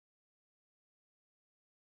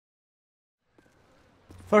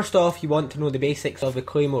First off, you want to know the basics of the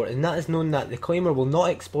Claymore, and that is known that the Claymore will not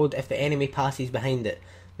explode if the enemy passes behind it.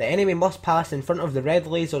 The enemy must pass in front of the red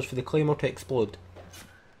lasers for the Claymore to explode.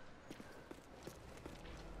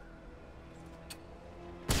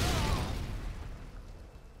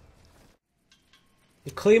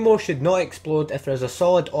 The Claymore should not explode if there is a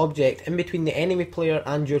solid object in between the enemy player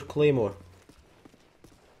and your Claymore.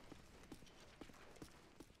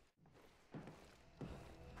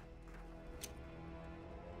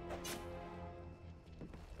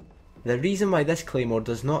 The reason why this Claymore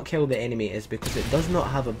does not kill the enemy is because it does not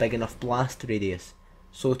have a big enough blast radius.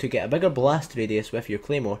 So to get a bigger blast radius with your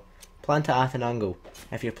Claymore, plant it at an angle.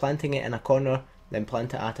 If you're planting it in a corner, then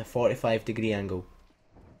plant it at a 45-degree angle.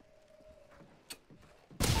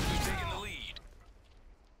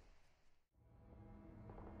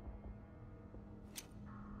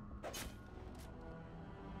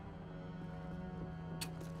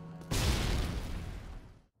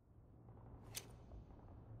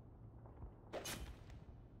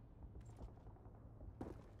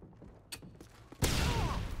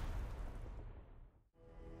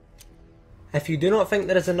 If you do not think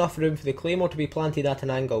there is enough room for the Claymore to be planted at an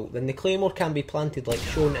angle, then the Claymore can be planted like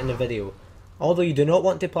shown in the video. Although you do not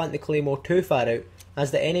want to plant the Claymore too far out,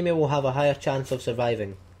 as the enemy will have a higher chance of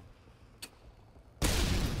surviving.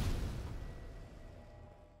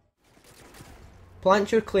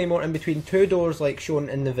 Plant your Claymore in between two doors like shown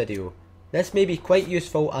in the video. This may be quite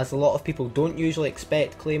useful as a lot of people don't usually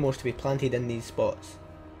expect Claymores to be planted in these spots.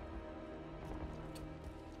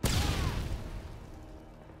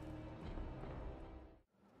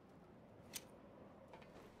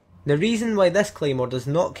 The reason why this Claymore does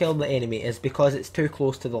not kill the enemy is because it's too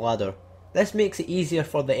close to the ladder. This makes it easier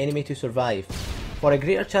for the enemy to survive. For a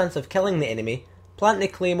greater chance of killing the enemy, plant the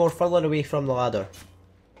Claymore further away from the ladder.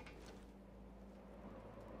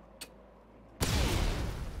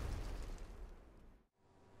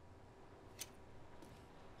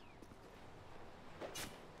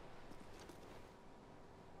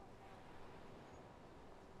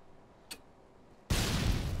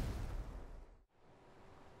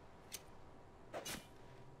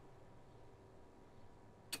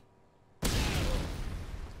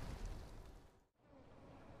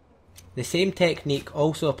 The same technique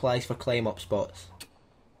also applies for climb up spots.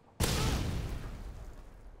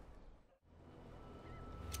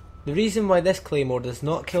 The reason why this Claymore does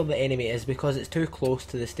not kill the enemy is because it's too close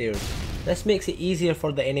to the stairs. This makes it easier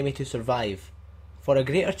for the enemy to survive. For a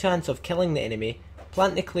greater chance of killing the enemy,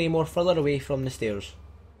 plant the Claymore further away from the stairs.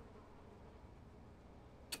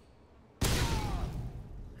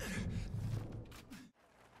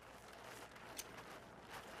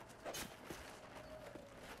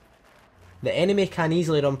 The enemy can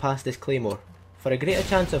easily run past this Claymore. For a greater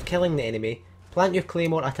chance of killing the enemy, plant your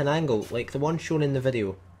Claymore at an angle like the one shown in the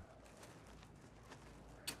video.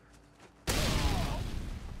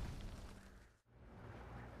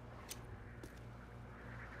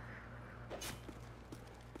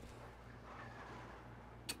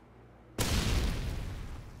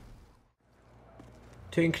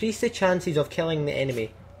 To increase the chances of killing the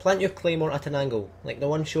enemy, plant your Claymore at an angle like the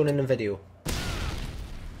one shown in the video.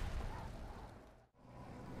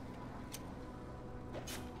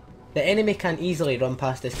 The enemy can easily run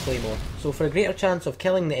past this Claymore, so for a greater chance of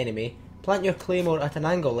killing the enemy, plant your Claymore at an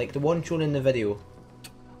angle like the one shown in the video.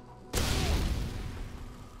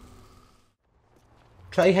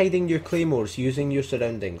 Try hiding your Claymores using your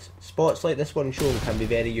surroundings. Spots like this one shown can be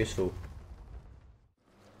very useful.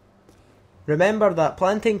 Remember that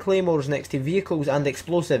planting Claymores next to vehicles and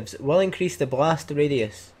explosives will increase the blast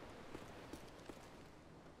radius.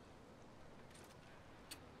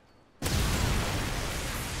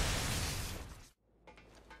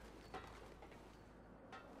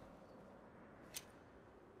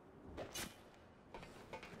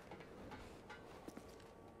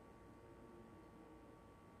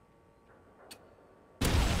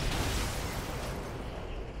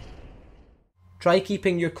 Try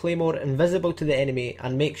keeping your Claymore invisible to the enemy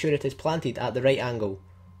and make sure it is planted at the right angle.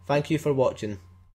 Thank you for watching.